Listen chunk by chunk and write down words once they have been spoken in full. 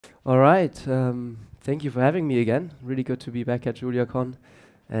All right. Thank you for having me again. Really good to be back at JuliaCon,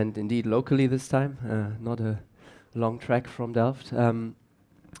 and indeed locally this time, not a long trek from Delft.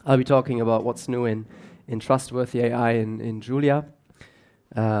 I'll be talking about what's new in trustworthy AI in Julia,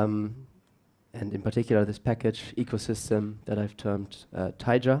 and in particular this package ecosystem that I've termed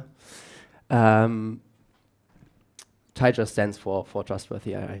Taija. Taija stands for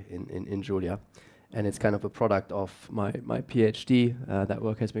trustworthy AI in Julia. And it's kind of a product of my PhD. That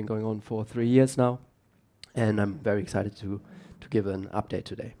work has been going on for 3 years now. And I'm very excited to give an update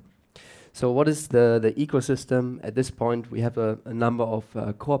today. So what is the ecosystem? At this point, we have a number of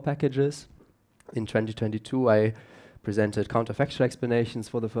core packages. In 2022, I presented counterfactual explanations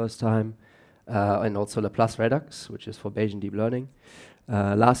for the first time, and also Laplace Redux, which is for Bayesian deep learning.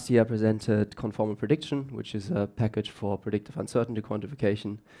 Last year, I presented conformal prediction, which is a package for predictive uncertainty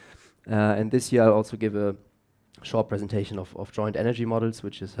quantification. And this year I'll also give a short presentation of joint energy models,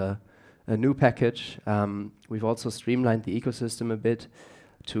 which is a new package. We've also streamlined the ecosystem a bit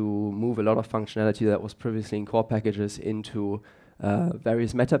to move a lot of functionality that was previously in core packages into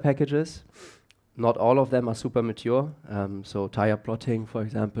various meta packages. Not all of them are super mature. So tire plotting, for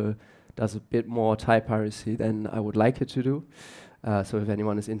example, does a bit more type piracy than I would like it to do. So if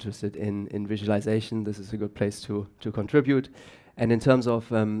anyone is interested in visualization, this is a good place to contribute. And in terms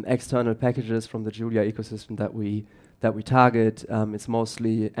of external packages from the Julia ecosystem that we target, it's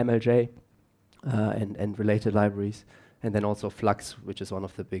mostly MLJ and related libraries, and then also Flux, which is one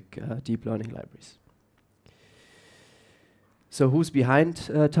of the big deep learning libraries. So who's behind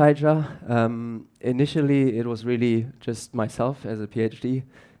Taija? Initially, it was really just myself as a PhD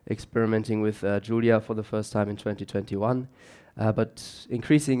experimenting with Julia for the first time in 2021. But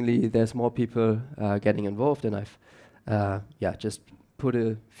increasingly, there's more people getting involved, and I've just put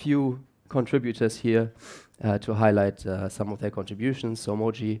a few contributors here to highlight some of their contributions. So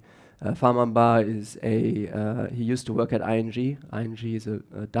Moji Farmamba is he used to work at ING. ING is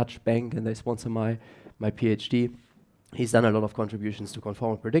a Dutch bank, and they sponsor my PhD. He's done a lot of contributions to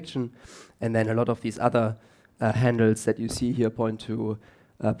conformal prediction, and then a lot of these other handles that you see here point to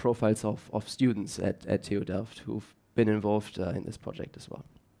profiles of students at TU Delft who've been involved in this project as well.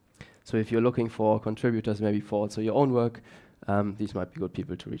 So if you're looking for contributors, maybe for also your own work, these might be good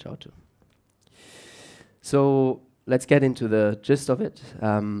people to reach out to. So let's get into the gist of it.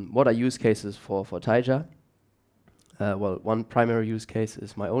 What are use cases for Taija? Well, one primary use case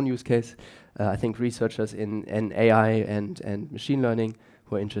is my own use case. I think researchers in AI and machine learning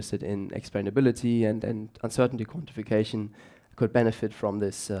who are interested in explainability and uncertainty quantification could benefit from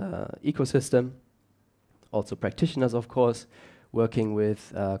this ecosystem. Also practitioners, of course, working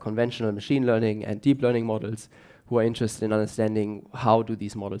with conventional machine learning and deep learning models who are interested in understanding how do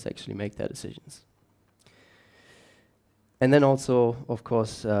these models actually make their decisions. And then also, of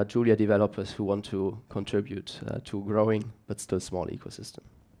course, Julia developers who want to contribute to a growing but still small ecosystem.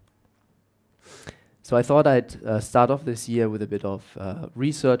 So I thought I'd start off this year with a bit of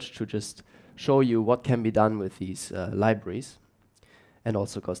research to just show you what can be done with these libraries. And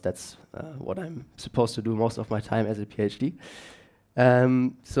also, because that's what I'm supposed to do most of my time as a PhD.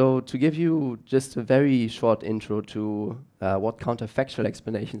 So to give you just a very short intro to what counterfactual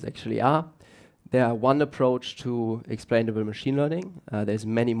explanations actually are, they are one approach to explainable machine learning. There's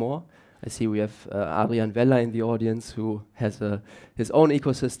many more. I see we have Adrian Weller in the audience who has his own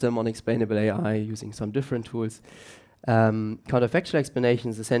ecosystem on explainable AI using some different tools. Counterfactual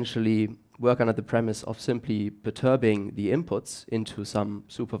explanations essentially work under the premise of simply perturbing the inputs into some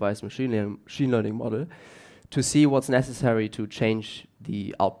supervised machine learning model to see what's necessary to change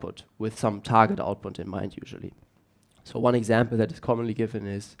the output with some target output in mind usually. So one example that is commonly given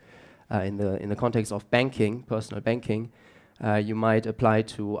is in the context of banking, personal banking, you might apply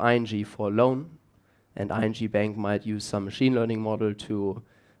to ING for a loan, and ING Bank might use some machine learning model to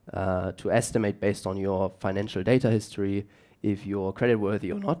estimate based on your financial data history if you're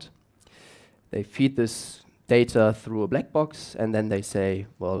creditworthy or not. They feed this data through a black box, and then they say,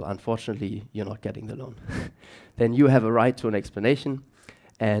 well, unfortunately, you're not getting the loan. Then you have a right to an explanation,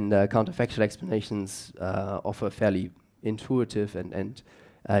 and counterfactual explanations offer a fairly intuitive and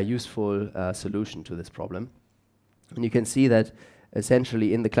useful solution to this problem. And you can see that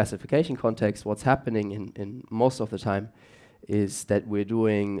essentially in the classification context, what's happening in most of the time is that we're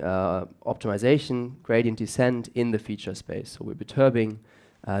doing optimization, gradient descent in the feature space. So we're perturbing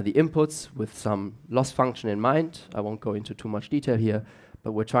the inputs with some loss function in mind. I won't go into too much detail here,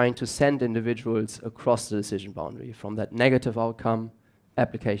 but we're trying to send individuals across the decision boundary from that negative outcome,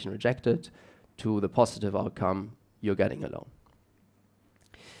 application rejected, to the positive outcome, you're getting a loan.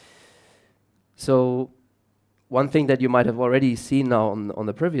 So one thing that you might have already seen now on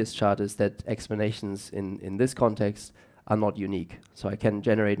the previous chart is that explanations in this context are not unique. So I can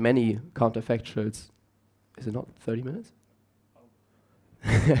generate many counterfactuals. Is it not 30 minutes?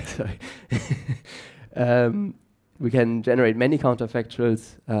 Sorry. We can generate many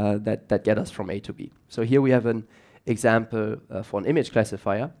counterfactuals that get us from A to B. So here we have an example for an image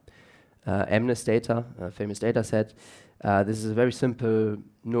classifier, MNIST data, a famous data set. This is a very simple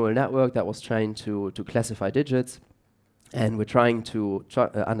neural network that was trying to classify digits, and we're trying to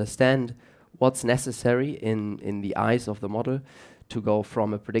understand what's necessary in the eyes of the model to go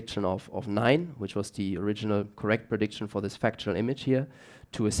from a prediction of 9, which was the original correct prediction for this factual image here,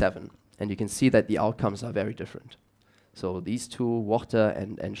 to a 7. And you can see that the outcomes are very different. So these two, Wachter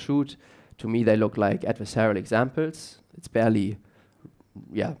and Shoot, to me they look like adversarial examples. It's barely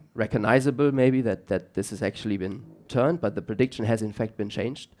recognizable maybe that this has actually been turned, but the prediction has in fact been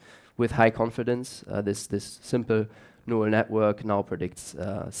changed. With high confidence, this simple neural network now predicts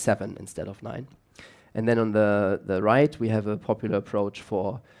 7 instead of 9. And then on the right, we have a popular approach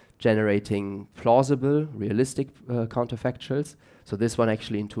for generating plausible, realistic counterfactuals. So this one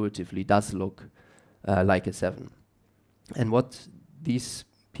actually intuitively does look like a 7. And what these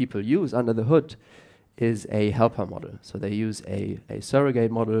people use under the hood is a helper model. So they use a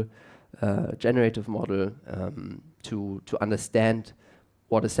surrogate model, generative model, to understand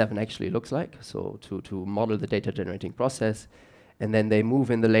what a 7 actually looks like, so to model the data generating process. And then they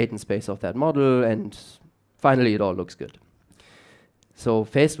move in the latent space of that model, and finally it all looks good. So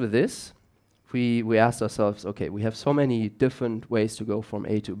faced with this, we asked ourselves, okay, we have so many different ways to go from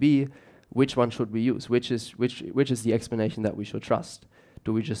A to B. Which one should we use? Which is the explanation that we should trust?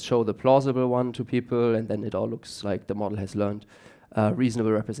 Do we just show the plausible one to people and then it all looks like the model has learned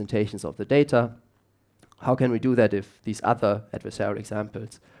reasonable representations of the data? How can we do that if these other adversarial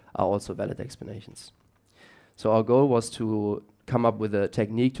examples are also valid explanations? So our goal was to come up with a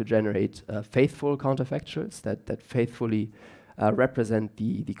technique to generate faithful counterfactuals that faithfully represent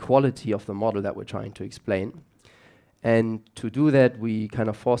the quality of the model that we're trying to explain. And to do that, we kind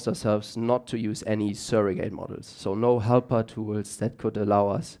of forced ourselves not to use any surrogate models. So no helper tools that could allow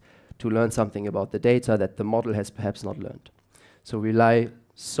us to learn something about the data that the model has perhaps not learned. So we rely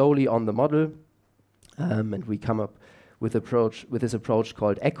solely on the model, and we come up with this approach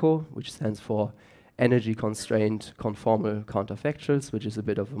called ECHO, which stands for Energy Constrained Conformal Counterfactuals, which is a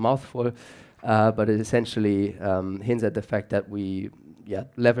bit of a mouthful, but it essentially hints at the fact that we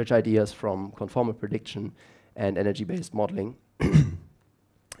leverage ideas from conformal prediction and energy-based modeling.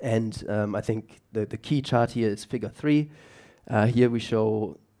 And I think the key chart here is figure 3. Here we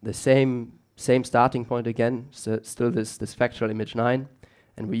show the same starting point again, still this factual image 9,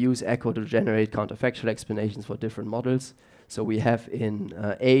 and we use ECHO to generate counterfactual explanations for different models. So we have in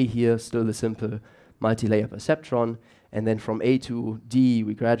A here still the simple multi-layer perceptron, and then from A to D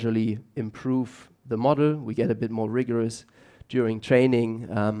we gradually improve the model. We get a bit more rigorous during training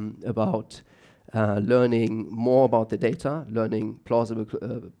about learning more about the data, learning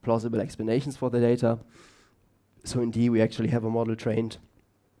plausible explanations for the data. So in D, we actually have a model trained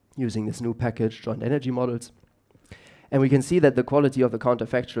using this new package, joint energy models. And we can see that the quality of the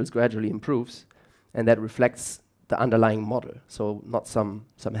counterfactuals gradually improves, and that reflects the underlying model, so not some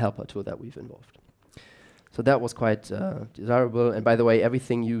helper tool that we've involved. So that was quite desirable. And by the way,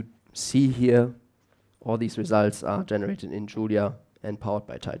 everything you see here, all these results are generated in Julia and powered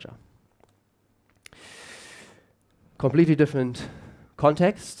by Taija. Completely different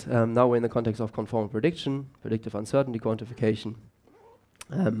context. Now we're in the context of conformal prediction, predictive uncertainty quantification.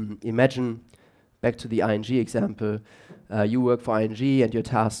 Imagine, back to the ING example, you work for ING and you're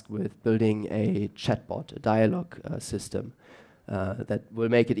tasked with building a chatbot, a dialogue system that will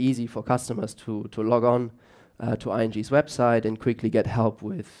make it easy for customers to log on to ING's website and quickly get help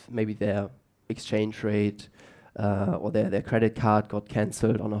with maybe their exchange rate or their credit card got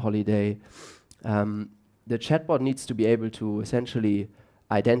cancelled on a holiday. The chatbot needs to be able to essentially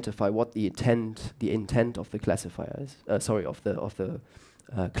identify what the intent of the classifier is, of the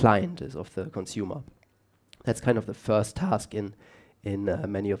client is, of the consumer. That's kind of the first task in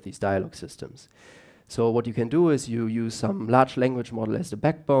many of these dialogue systems. So what you can do is you use some large language model as the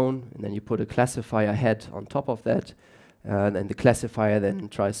backbone, and then you put a classifier head on top of that, and the classifier then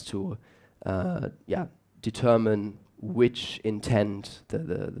tries to determine which intent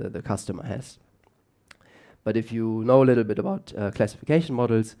the customer has. But if you know a little bit about classification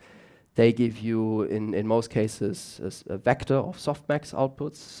models, they give you, in most cases, a vector of softmax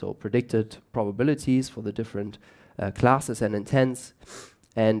outputs, so predicted probabilities for the different classes and intents.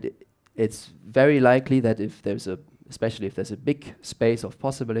 And it's very likely that especially if there's a big space of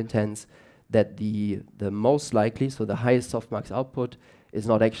possible intents, that the most likely, so the highest softmax output, is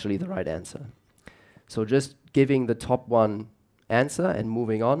not actually the right answer. So just giving the top one answer and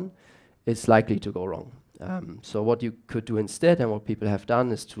moving on is likely to go wrong. So what you could do instead, and what people have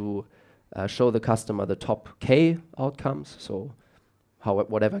done, is to show the customer the top k outcomes. So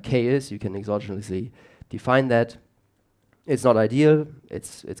whatever k is, you can exogenously define that. It's not ideal,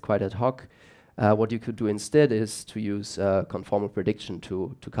 it's quite ad hoc. What you could do instead is to use conformal prediction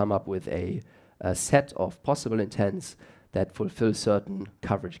to come up with a set of possible intents that fulfill certain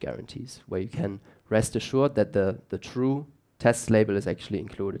coverage guarantees, where you can rest assured that the true test label is actually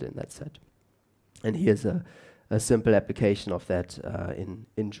included in that set. And here's a simple application of that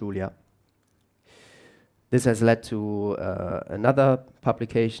in Julia. This has led to another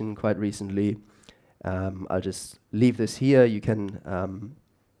publication quite recently. I'll just leave this here. You can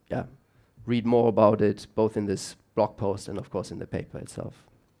read more about it, both in this blog post and, of course, in the paper itself.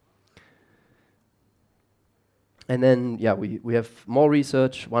 And then, we have more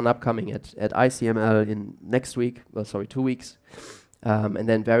research, one upcoming at ICML in next week, 2 weeks. And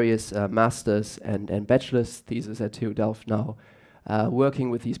then various master's and bachelor's theses at TU Delft now, working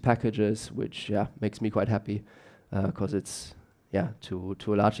with these packages, which makes me quite happy, because it's, to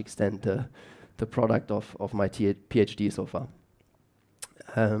a large extent, the product of my PhD so far.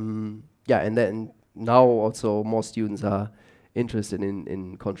 And then now also more students are interested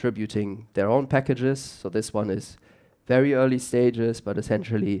in contributing their own packages. So this one is very early stages, but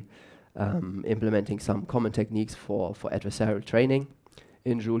essentially implementing some common techniques for adversarial training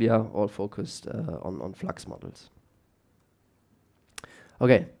in Julia, all focused on flux models.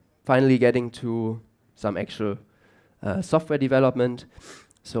 Okay, finally getting to some actual software development.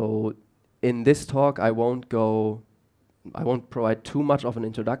 So in this talk, I won't provide too much of an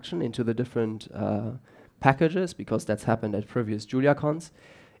introduction into the different packages, because that's happened at previous JuliaCons.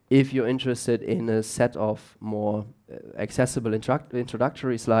 If you're interested in a set of more accessible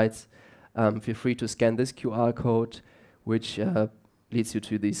introductory slides, feel free to scan this QR code, which leads you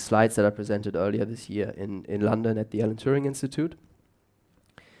to these slides that I presented earlier this year in London at the Alan Turing Institute.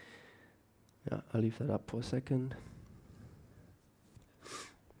 I'll leave that up for a second.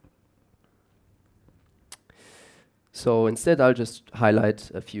 So instead, I'll just highlight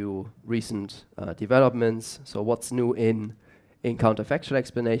a few recent developments. So what's new in counterfactual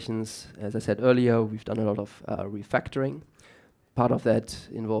explanations? As I said earlier, we've done a lot of refactoring. Part of that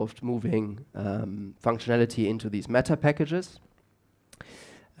involved moving functionality into these meta packages.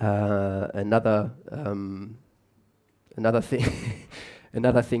 Another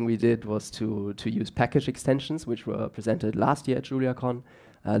thing we did was to use package extensions, which were presented last year at JuliaCon.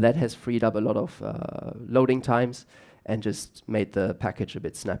 That has freed up a lot of loading times and just made the package a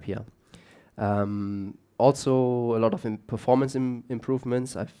bit snappier. Also, a lot of performance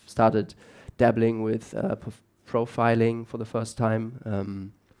improvements. I've started dabbling with profiling for the first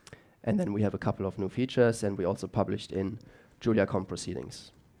time. And then we have a couple of new features, and we also published in JuliaCon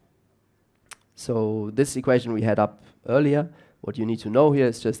proceedings. So this equation we had up earlier, what you need to know here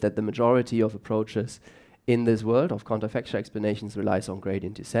is just that the majority of approaches in this world of counterfactual explanations relies on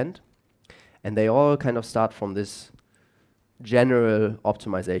gradient descent. And they all kind of start from this general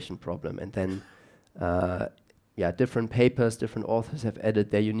optimization problem. And then, different papers, different authors have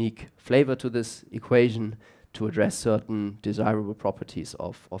added their unique flavor to this equation to address certain desirable properties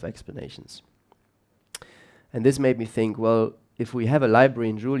of explanations. And this made me think, well, if we have a library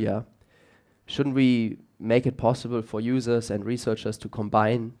in Julia, shouldn't we make it possible for users and researchers to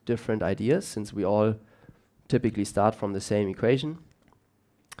combine different ideas, since we all typically start from the same equation?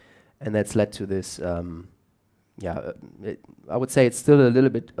 And that's led to this, I would say it's still a little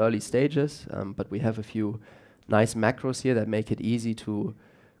bit early stages, but we have a few nice macros here that make it easy to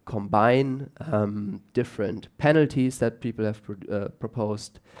combine different penalties that people have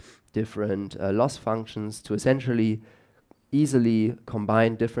proposed, different loss functions, to essentially easily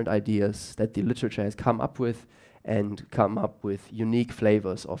combine different ideas that the literature has come up with and come up with unique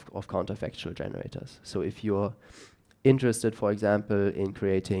flavors of counterfactual generators. So if you're interested, for example, in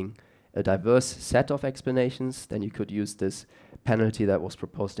creating a diverse set of explanations, then you could use this penalty that was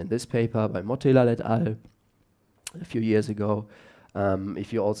proposed in this paper by Motilal et al. A few years ago.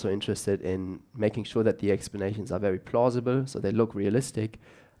 If you're also interested in making sure that the explanations are very plausible, so they look realistic,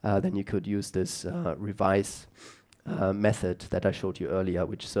 then you could use this revise method that I showed you earlier,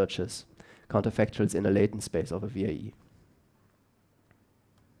 which searches counterfactuals in a latent space of a VAE.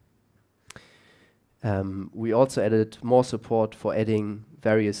 We also added more support for adding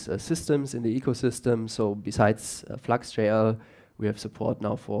various systems in the ecosystem. So besides Flux.jl, we have support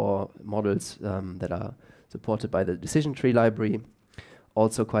now for models that are supported by the decision tree library.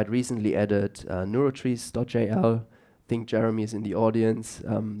 also quite recently added neurotrees.jl. I think Jeremy is in the audience.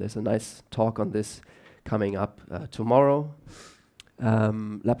 There's a nice talk on this coming up tomorrow.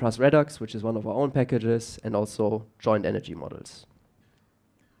 Laplace Redux, which is one of our own packages, and also joint energy models.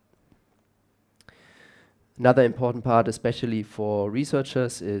 Another important part, especially for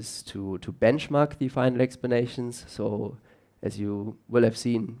researchers, is to benchmark the final explanations. So as you will have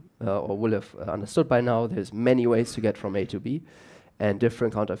seen or will have understood by now, there's many ways to get from A to B, and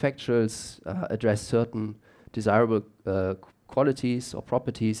different counterfactuals address certain desirable qualities or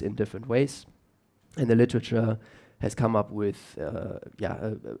properties in different ways. And the literature has come up with a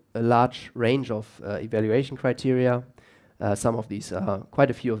large range of evaluation criteria. Some of these, quite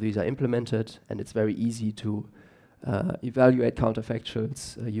a few of these are implemented, and it's very easy to evaluate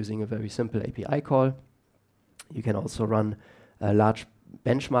counterfactuals using a very simple API call. You can also run large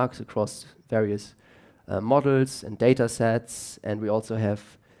benchmarks across various models and data sets, and we also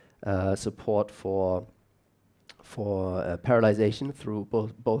have support for parallelization through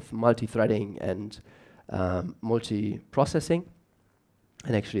both multi-threading and multi-processing.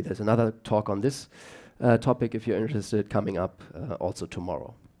 And actually, there's another talk on this topic, if you're interested, coming up also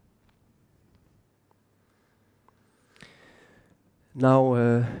tomorrow. Now,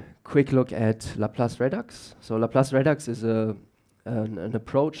 a quick look at Laplace Redux. So Laplace Redux is an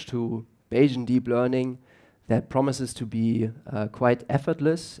approach to Bayesian deep learning that promises to be quite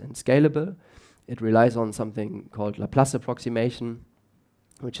effortless and scalable. It relies on something called Laplace approximation,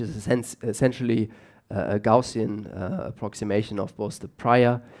 which is essentially a Gaussian approximation of both the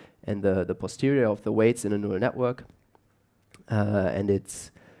prior and the posterior of the weights in a neural network. And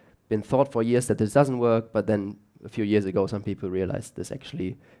it's been thought for years that this doesn't work, but then a few years ago some people realized this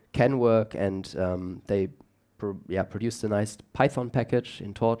actually can work, and they produced a nice Python package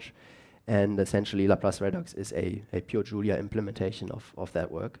in Torch, and essentially Laplace Redux is a pure Julia implementation of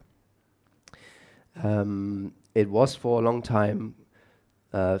that work. It was for a long time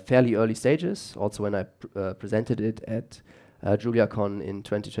fairly early stages, also when I presented it at JuliaCon in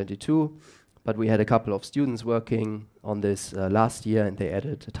 2022, but we had a couple of students working on this last year, and they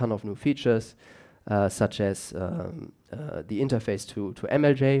added a ton of new features, such as the interface to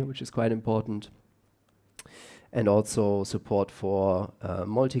MLJ, which is quite important, and also support for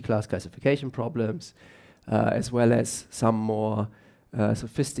multi-class classification problems, as well as some more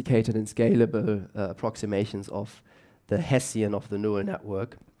sophisticated and scalable approximations of the Hessian of the neural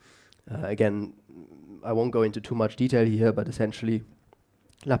network. Again, I won't go into too much detail here, but essentially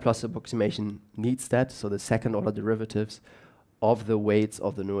Laplace approximation needs that. So the second order derivatives of the weights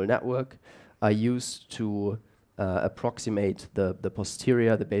of the neural network are used to approximate the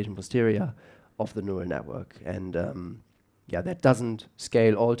posterior, the Bayesian posterior of the neural network. And that doesn't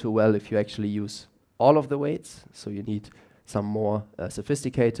scale all too well if you actually use all of the weights. So you need some more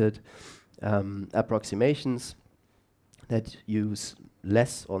sophisticated approximations that use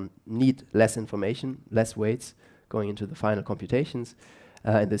less or need less information, less weights going into the final computations.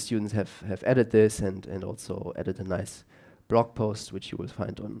 And the students have added this and also added a nice blog post, which you will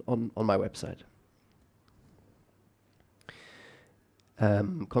find on my website.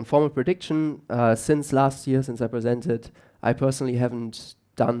 Conformal prediction, since last year, since I presented, I personally haven't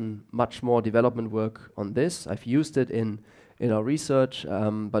done much more development work on this. I've used it in our research,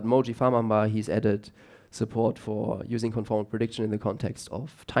 but Moji Farmamba, he's added support for using conformal prediction in the context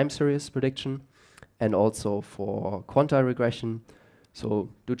of time series prediction and also for quantile regression. So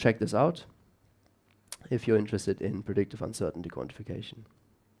do check this out if you're interested in predictive uncertainty quantification.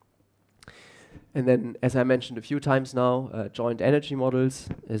 And then, as I mentioned a few times now, joint energy models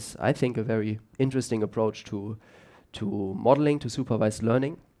is, I think, a very interesting approach to modeling, to supervised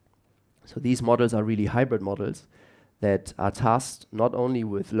learning. So these models are really hybrid models that are tasked not only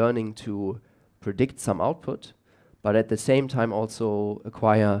with learning to predict some output, but at the same time also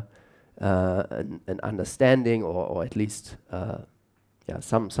acquire an understanding or at least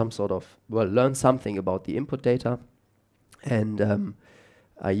some sort of, learn something about the input data. And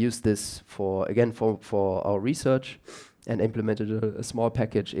I used this for our research and implemented a small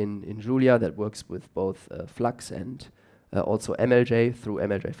package in Julia that works with both Flux and also MLJ through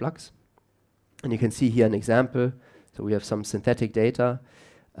MLJ Flux. And you can see here an example. So we have some synthetic data.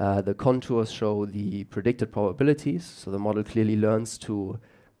 The contours show the predicted probabilities. So the model clearly learns to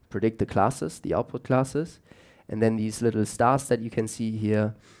predict the classes, the output classes. And then these little stars that you can see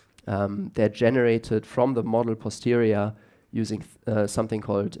here, they're generated from the model posterior using something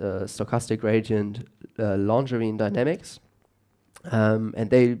called stochastic gradient Langevin dynamics. And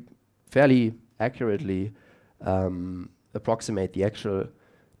they fairly accurately approximate the actual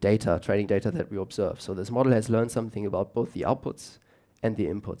data, training data that we observe. So this model has learned something about both the outputs and the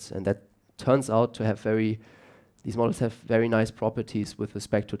inputs. And that turns out to have these models have very nice properties with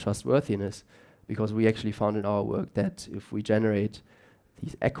respect to trustworthiness, because we actually found in our work that if we generate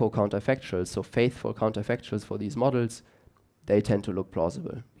these echo counterfactuals, so faithful counterfactuals for these models, they tend to look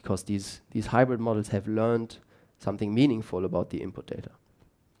plausible, because these hybrid models have learned something meaningful about the input data.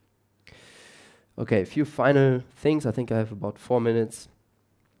 Okay, a few final things. I think I have about 4 minutes.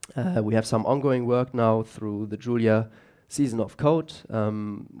 We have some ongoing work now through the Julia season of code.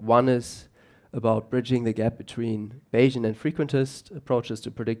 One is about bridging the gap between Bayesian and frequentist approaches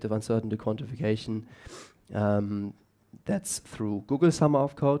to predictive uncertainty quantification. That's through Google Summer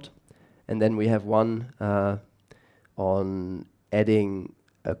of Code. And then we have one on adding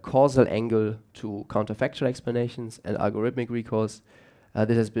a causal angle to counterfactual explanations and algorithmic recourse.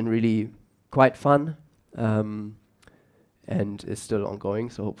 This has been really quite fun and is still ongoing,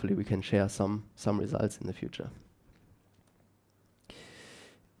 so hopefully we can share some results in the future.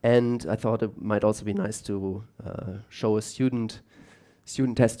 And I thought it might also be nice to show a student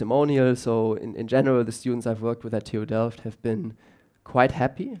testimonial. So in general, the students I've worked with at TU Delft have been quite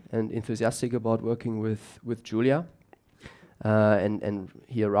happy and enthusiastic about working with Julia. And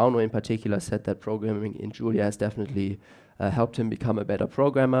here Rauno in particular said that programming in Julia has definitely helped him become a better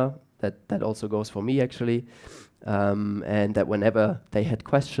programmer. That also goes for me, actually. And that whenever they had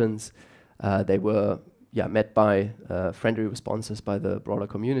questions, they were met by friendly responses by the broader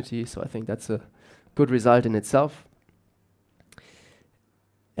community. So I think that's a good result in itself.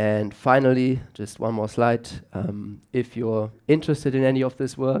 And finally, just one more slide. If you're interested in any of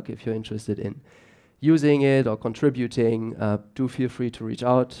this work, if you're interested in using it or contributing, do feel free to reach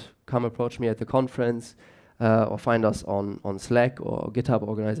out. Come approach me at the conference or find us on Slack or GitHub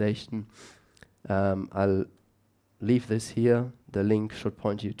organization. I'll leave this here. The link should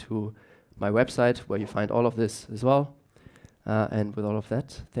point you to my website where you find all of this as well. And with all of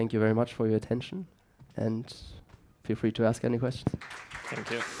that, thank you very much for your attention and feel free to ask any questions. Thank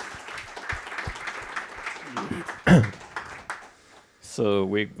you. So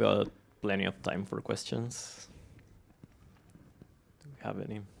we've got plenty of time for questions. Do we have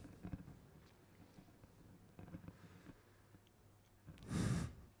any?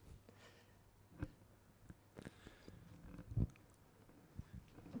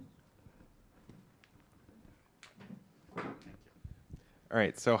 All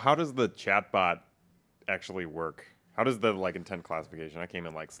right, so how does the chatbot actually work? How does the intent classification? I came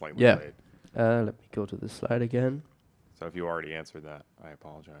in slightly late. Let me go to the slide again. So if you already answered that, I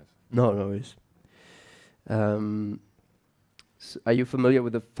apologize. No worries. So are you familiar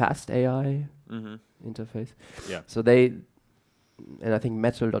with the Fast AI interface? Yeah. So they, and I think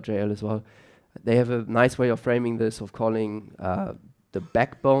metal.jl as well, they have a nice way of framing this, of calling the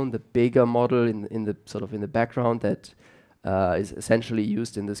backbone, the bigger model in the background that is essentially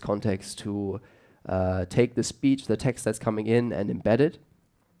used in this context to take the speech, the text that's coming in, and embed it.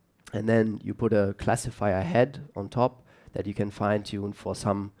 And then you put a classifier head on top that you can fine-tune for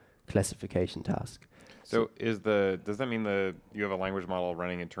some classification task. So does that mean you have a language model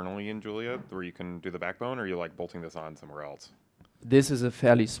running internally in Julia where you can do the backbone, or are you bolting this on somewhere else? This is a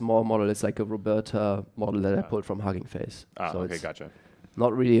fairly small model. It's like a Roberta model that I pulled from Hugging Face. Ah, so okay, it's gotcha.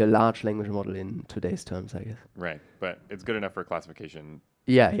 not really a large language model in today's terms, I guess. Right, but it's good enough for classification.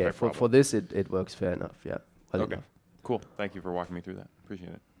 Yeah. For this, it works fair enough. Yeah. Well Okay. enough. Cool. Thank you for walking me through that.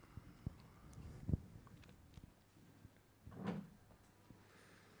 Appreciate it.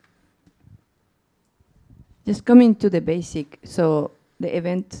 Just coming to the basic, so the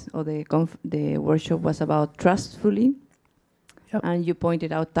event or the workshop was about Trustfully, and you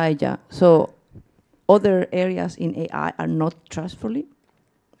pointed out Taija. So other areas in AI are not trustfully?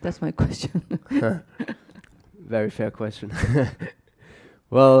 That's my question. Very fair question.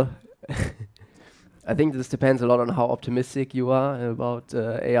 Well, I think this depends a lot on how optimistic you are about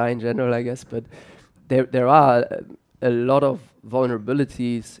AI in general, I guess. But there are a lot of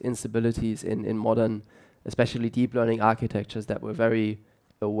vulnerabilities, instabilities in modern, especially deep learning architectures that we're very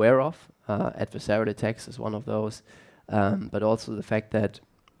aware of. Adversarial attacks is one of those. But also the fact that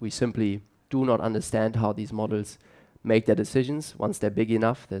we simply do not understand how these models make their decisions. Once they're big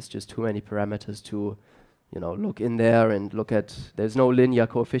enough, there's just too many parameters to look in there and look at. There's no linear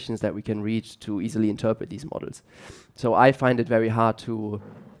coefficients that we can reach to easily interpret these models. So I find it very hard to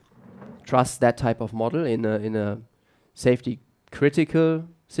trust that type of model in a safety critical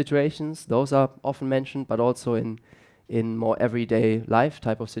situations. Those are often mentioned, but also in more everyday life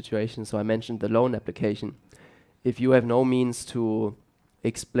type of situations. So I mentioned the loan application. If you have no means to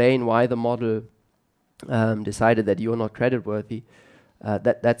explain why the model decided that you're not creditworthy,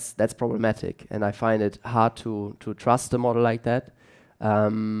 that's problematic, and I find it hard to trust a model like that.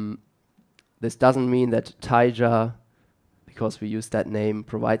 This doesn't mean that Taija, because we use that name,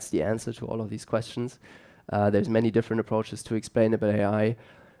 provides the answer to all of these questions. There's many different approaches to explainable AI,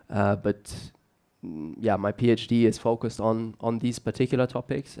 but yeah, my PhD is focused on these particular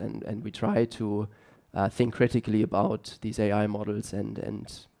topics, and we try to think critically about these AI models and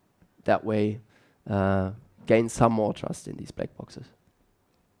that way gain some more trust in these black boxes.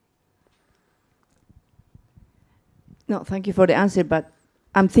 No, thank you for the answer, but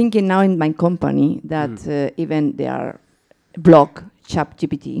I'm thinking now in my company that even they are block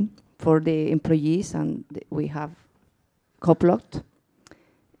ChatGPT for the employees, and we have Copilot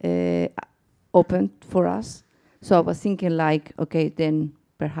open for us. So I was thinking like, okay, then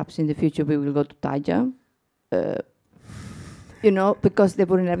perhaps in the future we will go to Taija, you know, because the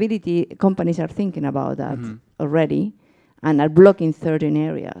vulnerability, companies are thinking about that already and are blocking certain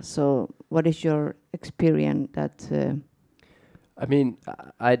areas. So what is your experience that... I mean,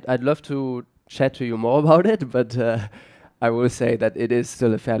 I'd love to chat to you more about it, but I will say that it is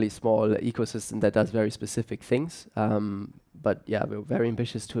still a fairly small ecosystem that does very specific things. But yeah, we're very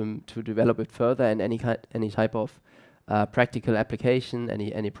ambitious to develop it further, and any type of practical application,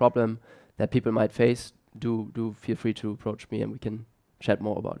 any problem that people might face, do feel free to approach me and we can chat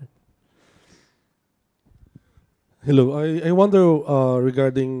more about it. Hello, I wonder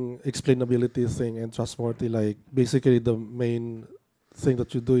regarding explainability thing and trustworthy, like basically the main thing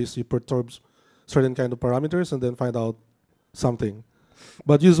that you do is you perturb certain kind of parameters and then find out something.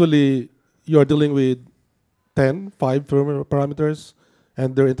 But usually you're dealing with 5 parameters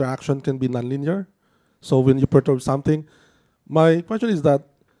and their interaction can be nonlinear. So when you perturb something, my question is that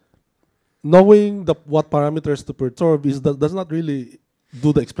knowing what parameters to perturb does not really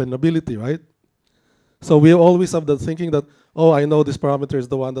do the explainability, right? So we always have the thinking that, oh, I know this parameter is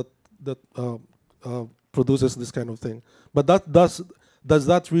the one that produces this kind of thing. But does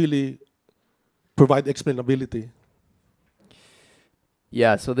that really provide explainability?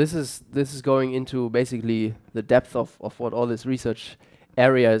 Yeah, so this is going into basically the depth of what all this research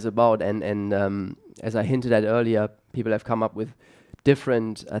area is about, and as I hinted at earlier, people have come up with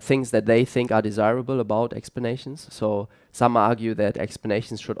different things that they think are desirable about explanations. So some argue that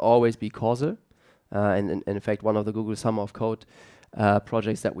explanations should always be causal. And in fact, one of the Google Summer of Code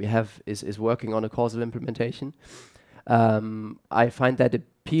projects that we have is working on a causal implementation. I find that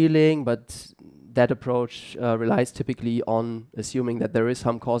appealing, but that approach relies typically on assuming that there is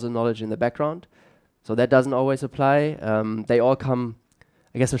some causal knowledge in the background. So that doesn't always apply. They all come,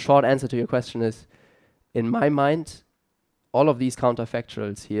 I guess a short answer to your question is, in my mind, all of these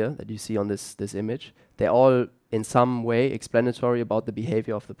counterfactuals here that you see on this image, they're all in some way explanatory about the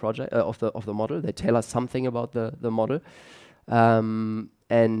behavior of the project of the model. They tell us something about the model,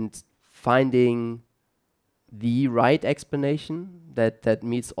 and finding the right explanation that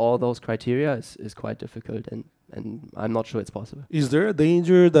meets all those criteria is quite difficult, and I'm not sure it's possible. Is there a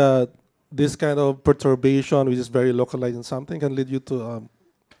danger that this kind of perturbation, which is very localized in something, can lead you to a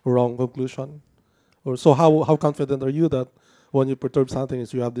wrong conclusion? Or so how confident are you that when you perturb something,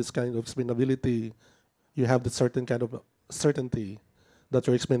 is you have this kind of explainability, you have this certain kind of certainty that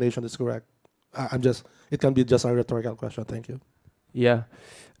your explanation is correct? It can be just a rhetorical question. Thank you. Yeah.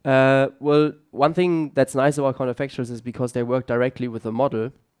 Well, one thing that's nice about counterfactuals is because they work directly with the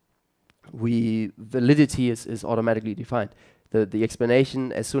model, validity is automatically defined. The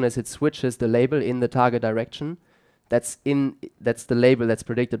explanation, as soon as it switches the label in the target direction, that's the label that's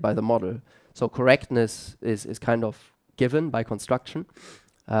predicted by the model. So correctness is kind of given by construction.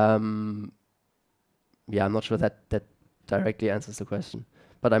 Yeah, I'm not sure that directly answers the question,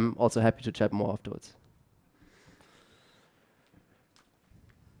 but I'm also happy to chat more afterwards.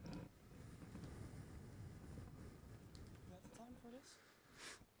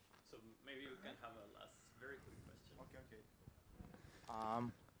 So maybe you can have a last very quick question. Okay.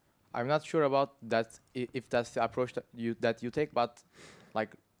 I'm not sure about that if that's the approach that you take, but like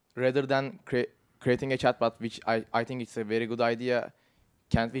rather than creating a chatbot, which I think it's a very good idea,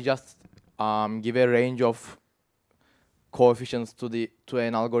 can't we just give a range of coefficients to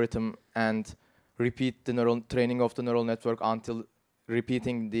an algorithm and repeat the training of the neural network until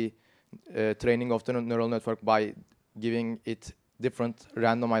repeating the training of the neural network by giving it different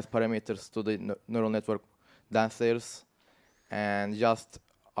randomized parameters to the neural network downstairs, and just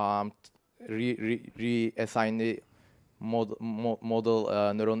reassign the model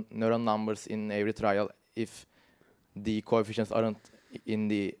neuron numbers in every trial if the coefficients aren't in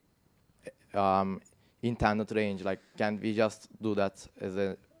the intended range? Like, can we just do that as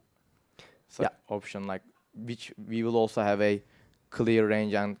a option, like which we will also have a clear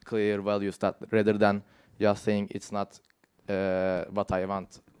range and clear values, that rather than just saying it's not what I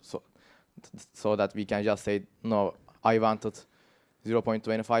want. So that we can just say, no, I wanted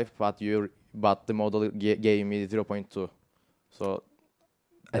 0.25, but the model gave me 0.2. So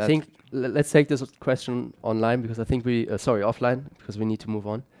I think let's take this question online because I think offline because we need to move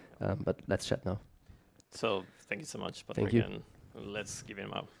on. But let's chat now. So thank you so much, Thank Patrick, and let's give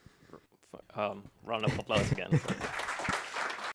him a round of applause again.